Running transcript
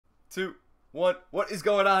2, 1. What is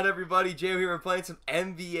going on, everybody? Jay here. We're playing some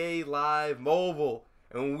NBA Live Mobile,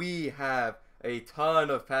 and we have a ton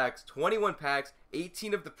of packs. 21 packs,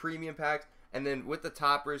 18 of the premium packs, and then with the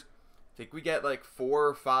toppers, I think we get like 4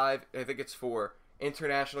 or 5. I think it's 4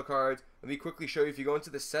 international cards. Let me quickly show you. If you go into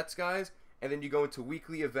the sets, guys, and then you go into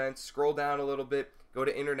weekly events, scroll down a little bit, go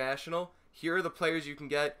to international. Here are the players you can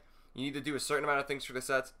get. You need to do a certain amount of things for the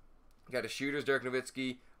sets. You got a shooters, Dirk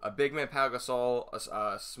Nowitzki, a big man, Pau Gasol,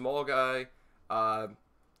 a small guy,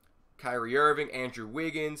 Kyrie Irving, Andrew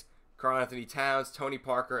Wiggins, Karl-Anthony Towns, Tony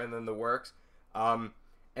Parker, and then the works. And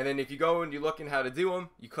then if you go and you look in how to do them,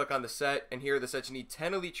 you click on the set, and here are the sets. You need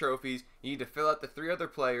 10 elite trophies. You need to fill out the 3 other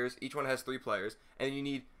players. Each one has 3 players. And you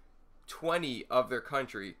need 20 of their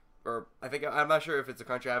country. Or I'm not sure if it's a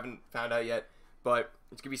country. I haven't found out yet. But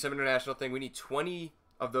it's going to be some international thing. We need 20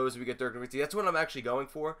 of those we get Dirk Nowitzki. That's what I'm actually going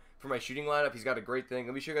for my shooting lineup. He's got a great thing.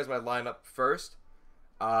 Let me show you guys my lineup first.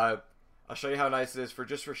 I'll show you how nice it is for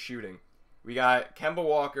shooting. We got Kemba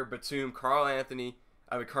Walker, Batum, Carmelo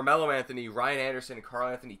Anthony, Ryan Anderson, and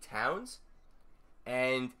Karl-Anthony Towns.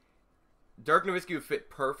 And Dirk Nowitzki would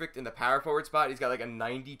fit perfect in the power forward spot. He's got like a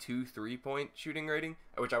 92 3-point shooting rating,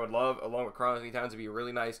 which I would love, along with Karl-Anthony Towns. Would be a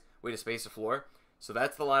really nice way to space the floor. So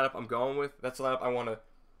that's the lineup I'm going with. That's the lineup I want to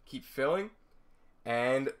keep filling.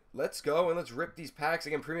 And let's go and let's rip these packs.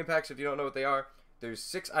 Again, premium packs, if you don't know what they are, there's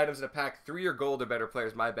 6 items in a pack. 3 are gold or better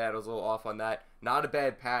players. My bad, I was a little off on that. Not a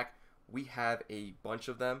bad pack. We have a bunch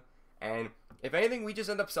of them. And if anything, we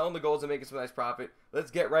just end up selling the golds and making some nice profit.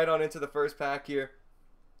 Let's get right on into the first pack here.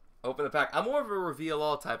 Open the pack. I'm more of a reveal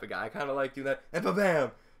all type of guy. I kind of like doing that. And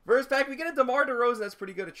bam! First pack, we get a DeMar DeRozan. That's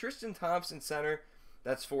pretty good. A Tristan Thompson center.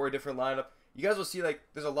 That's for a different lineup. You guys will see, like,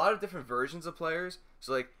 there's a lot of different versions of players.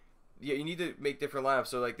 So, like, yeah, you need to make different lineups.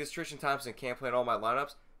 So, like, this Tristan Thompson can't play in all my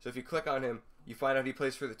lineups. So, if you click on him, you find out he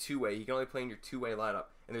plays for the 2-way. He can only play in your 2-way lineup.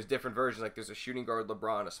 And there's different versions. Like, there's a shooting guard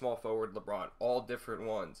LeBron, a small forward LeBron. All different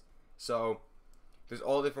ones. So, there's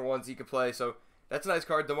all different ones he can play. So, that's a nice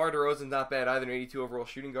card. DeMar DeRozan's not bad either. An 82 overall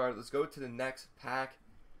shooting guard. Let's go to the next pack.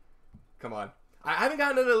 Come on. I haven't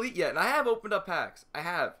gotten an elite yet, and I have opened up packs. I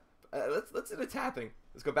have. Let's do the tapping.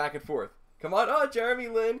 Let's go back and forth. Come on. Oh, Jeremy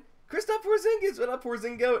Lin. Kristaps Porzingis. What up,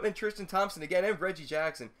 Porzingis? And Tristan Thompson again, and Reggie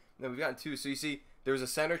Jackson. No, we've gotten 2. So you see, there was a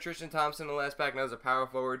center, Tristan Thompson, in the last pack. Now there's a power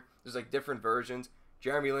forward. There's like different versions.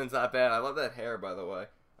 Jeremy Lin's not bad. I love that hair, by the way.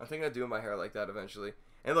 I'm thinking of doing my hair like that eventually.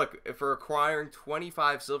 And look, for acquiring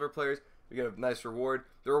 25 silver players, we get a nice reward.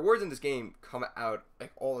 The rewards in this game come out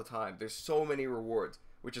like all the time. There's so many rewards,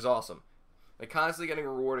 which is awesome. Like constantly getting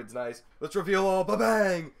rewarded is nice. Let's reveal all.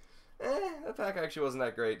 Ba-bang! That pack actually wasn't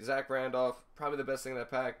that great. Zach Randolph, probably the best thing in that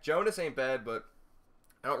pack. Jonas ain't bad, but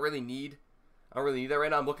I don't really need that right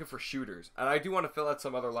now. I'm looking for shooters. And I do want to fill out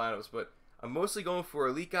some other lineups, but I'm mostly going for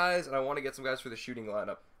elite guys, and I want to get some guys for the shooting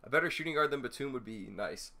lineup. A better shooting guard than Batum would be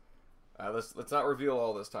nice. Let's not reveal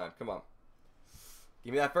all this time. Come on.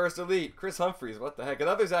 Give me that first elite. Chris Humphries, what the heck?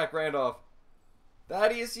 Another Zach Randolph.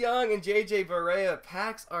 Thaddeus Young and JJ Barea.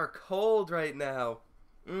 Packs are cold right now.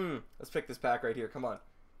 Let's pick this pack right here. Come on.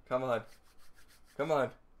 Come on. Come on.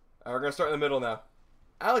 All right, we're going to start in the middle now.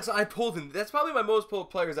 Alex, I pulled him. That's probably my most pulled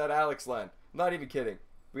players at Alex Len. I'm not even kidding.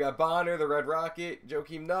 We got Bonner, the Red Rocket,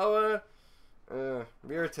 Joakim Noah,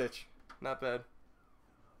 Mirotic. Not bad.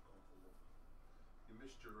 You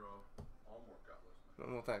missed your arm workout last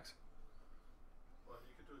night. Well, thanks. Well,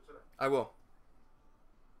 you can do it today. I will.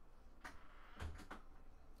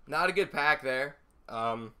 Not a good pack there.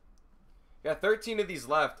 Got 13 of these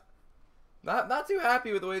left. Not too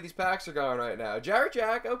happy with the way these packs are going right now. Jarrett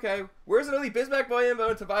Jack, okay. Where's an elite? Bismack Biyombo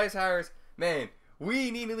and Tobias Harris. Man, we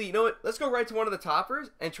need an elite. You know what? Let's go right to one of the toppers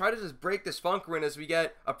and try to just break this funk run as we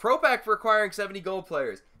get a pro pack for acquiring 70 gold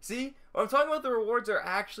players. See? When I'm talking about the rewards are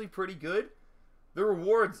actually pretty good. The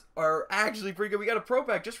rewards are actually pretty good. We got a pro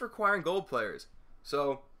pack just for acquiring gold players.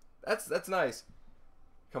 So, that's nice.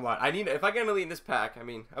 Come on. If I get an elite in this pack, I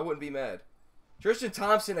mean, I wouldn't be mad. Tristan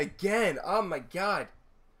Thompson again. Oh my god.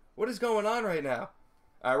 What is going on right now?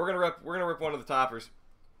 All right, we're gonna rip one of the toppers.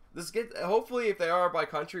 Hopefully, if they are by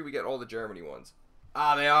country, we get all the Germany ones.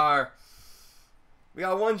 Ah, they are. We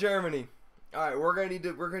got 1 Germany. All right, we're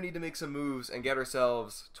gonna need to make some moves and get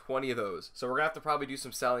ourselves 20 of those. So we're gonna have to probably do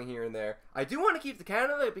some selling here and there. I do want to keep the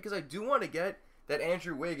Canada because I do want to get that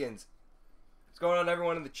Andrew Wiggins. What's going on,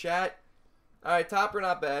 everyone in the chat? All right, topper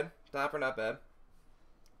not bad. Topper not bad.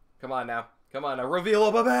 Come on now. Come on now. Reveal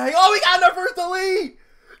a bang. Oh, we got our first elite.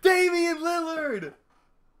 Damian Lillard!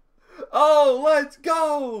 Oh, let's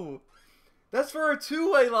go! That's for a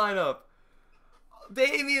 2-way lineup.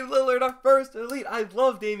 Damian Lillard, our first elite. I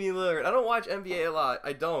love Damian Lillard. I don't watch NBA a lot.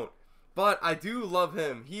 I don't. But I do love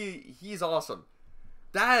him. He's awesome.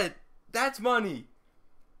 That's money.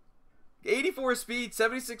 84 speed,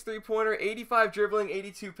 76 three-pointer, 85 dribbling,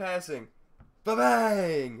 82 passing.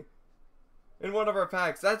 Ba-bang! In one of our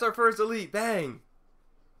packs. That's our first elite. Bang!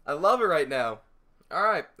 I love it right now.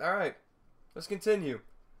 Alright. Let's continue.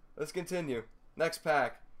 Next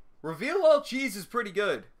pack. Reveal all cheese is pretty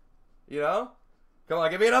good. You know? Come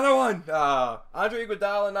on, give me another one. Andre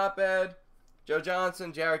Iguodala, not bad. Joe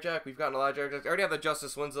Johnson, Jarrett Jack. We've gotten a lot of Jarrett Jacks. I already have the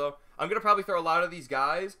Justice Winslow. I'm going to probably throw a lot of these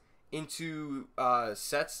guys into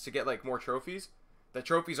sets to get like more trophies. The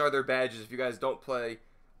trophies are their badges if you guys don't play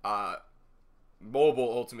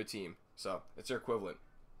mobile Ultimate Team. So, it's their equivalent.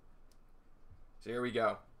 So here we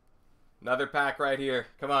go. Another pack right here.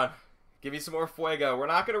 Come on. Give me some more Fuego. We're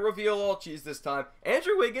not going to reveal all cheese this time.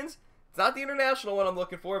 Andrew Wiggins. It's not the international one I'm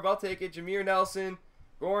looking for, but I'll take it. Jameer Nelson.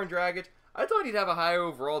 Goran Dragic. I thought he'd have a higher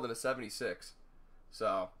overall than a 76.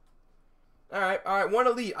 So, alright. One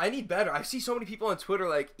elite. I need better. I see so many people on Twitter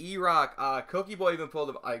like E-Rock. Cookie Boy even pulled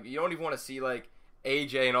him. You don't even want to see like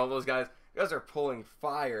AJ and all those guys. You guys are pulling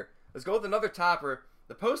fire. Let's go with another topper.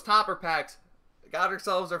 The post-topper packs got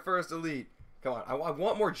ourselves our first elite. Come on. I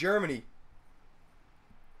want more Germany.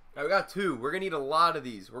 All right, we got 2. We're going to need a lot of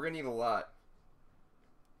these. We're going to need a lot.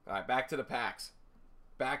 All right, back to the packs.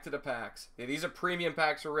 Yeah, these are premium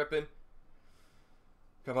packs we're ripping.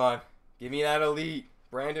 Come on. Give me that elite.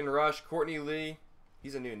 Brandon Rush, Courtney Lee.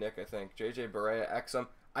 He's a new Nick, I think. JJ Barea, Exum.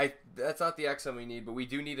 That's not the Exum we need, but we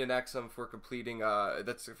do need an Exum for completing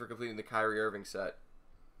the Kyrie Irving set.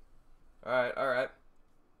 All right.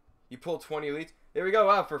 You pulled 20 elites. There we go.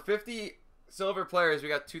 Wow, for 50 silver players, we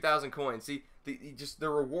got 2,000 coins. See, the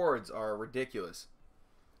rewards are ridiculous.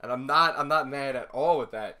 And I'm not mad at all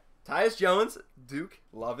with that. Tyus Jones, Duke,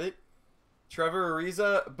 love it. Trevor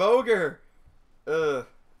Ariza, Boger. Another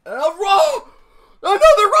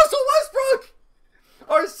Russell Westbrook!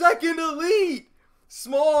 Our second elite!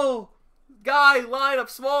 Small guy lineup,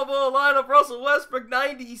 small ball lineup, Russell Westbrook,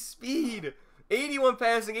 90 speed, 81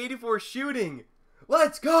 passing, 84 shooting.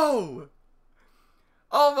 Let's go!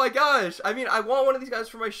 Oh my gosh. I mean, I want one of these guys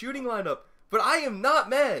for my shooting lineup, but I am not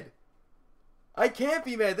mad. I can't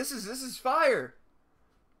be mad. This is fire.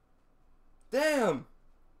 Damn.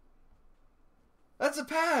 That's a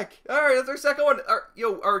pack. Alright, that's our second one.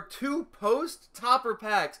 Our 2 post-topper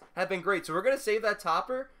packs have been great. So we're going to save that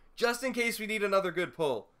topper just in case we need another good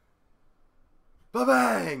pull.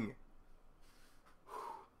 Ba-bang!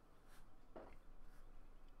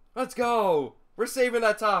 Let's go. We're saving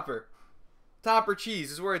that topper. Topper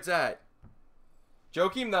cheese is where it's at.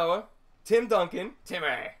 Joakim Noah. Tim Duncan.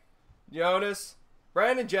 Timmy. Jonas.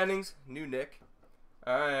 Brandon Jennings. New Nick.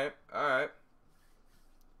 Alright.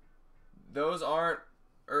 Those aren't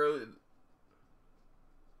early.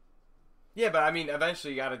 Yeah, but I mean,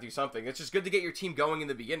 eventually you got to do something. It's just good to get your team going in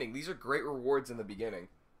the beginning. These are great rewards in the beginning.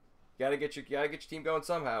 You gotta get your team going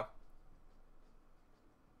somehow.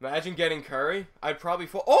 Imagine getting Curry. I'd probably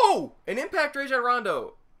fall. Oh, an Impact Rajon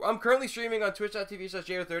Rondo. I'm currently streaming on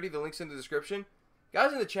twitch.tv/JO30. The link's in the description.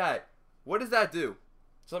 Guys in the chat, what does that do?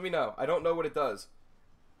 Just let me know. I don't know what it does.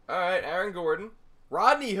 All right, Aaron Gordon,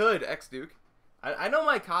 Rodney Hood, ex-Duke. I know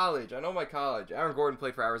my college. Aaron Gordon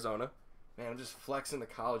played for Arizona. Man, I'm just flexing the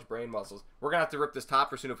college brain muscles. We're going to have to rip this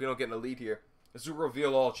topper soon if we don't get in the lead here. Let's do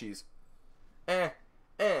reveal all cheese. Festus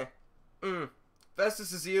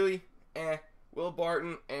Ezeli. Will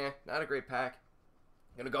Barton. Not a great pack.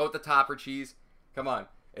 Going to go with the topper cheese. Come on.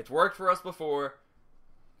 It's worked for us before.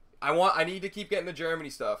 I need to keep getting the Germany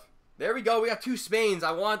stuff. There we go. We got 2 Spains.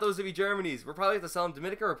 I want those to be Germany's. We're probably have to sell them.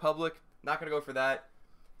 Dominican Republic. Not going to go for that.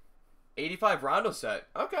 85 Rondo set.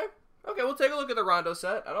 Okay, we'll take a look at the Rondo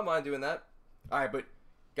set. I don't mind doing that. All right, but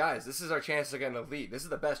guys, this is our chance to get an elite. This is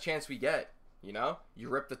the best chance we get. You know, you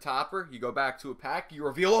rip the topper, you go back to a pack, you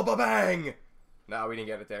reveal a bang. No, we didn't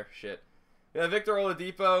get it there. Shit. Yeah, Victor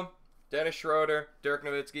Oladipo, Dennis Schroeder, Dirk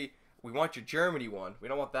Nowitzki. We want your Germany one. We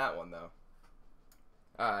don't want that one though.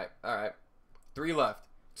 All right. 3 left.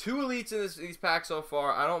 2 elites in these packs so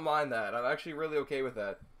far. I don't mind that. I'm actually really okay with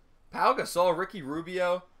that. Pau Gasol, Ricky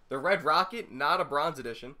Rubio. The Red Rocket, not a bronze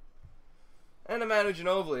edition. And a Manu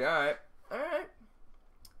Ginobili. Alright.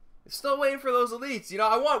 Still waiting for those elites. You know,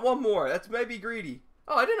 I want one more. That's maybe greedy.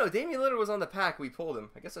 Oh, I didn't know Damian Lillard was on the pack. We pulled him.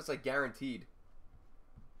 I guess that's like guaranteed.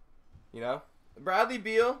 You know? Bradley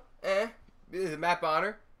Beal. Matt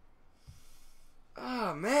Bonner.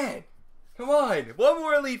 Oh, man. Come on. One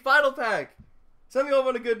more elite. Final pack. Send me home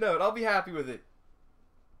on a good note. I'll be happy with it.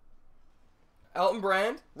 Elton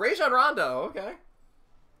Brand. Rajon Rondo. Okay.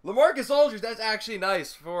 LaMarcus Aldridge, that's actually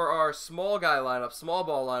nice for our small guy lineup, small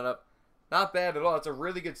ball lineup. Not bad at all. It's a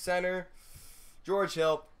really good center. George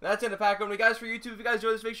Hill. And that's in the pack opening. Guys, for YouTube, if you guys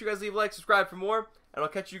enjoyed this, make sure you guys leave a like, subscribe for more. and I'll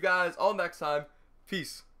catch you guys all next time.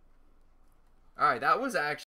 Peace. All right, that was actually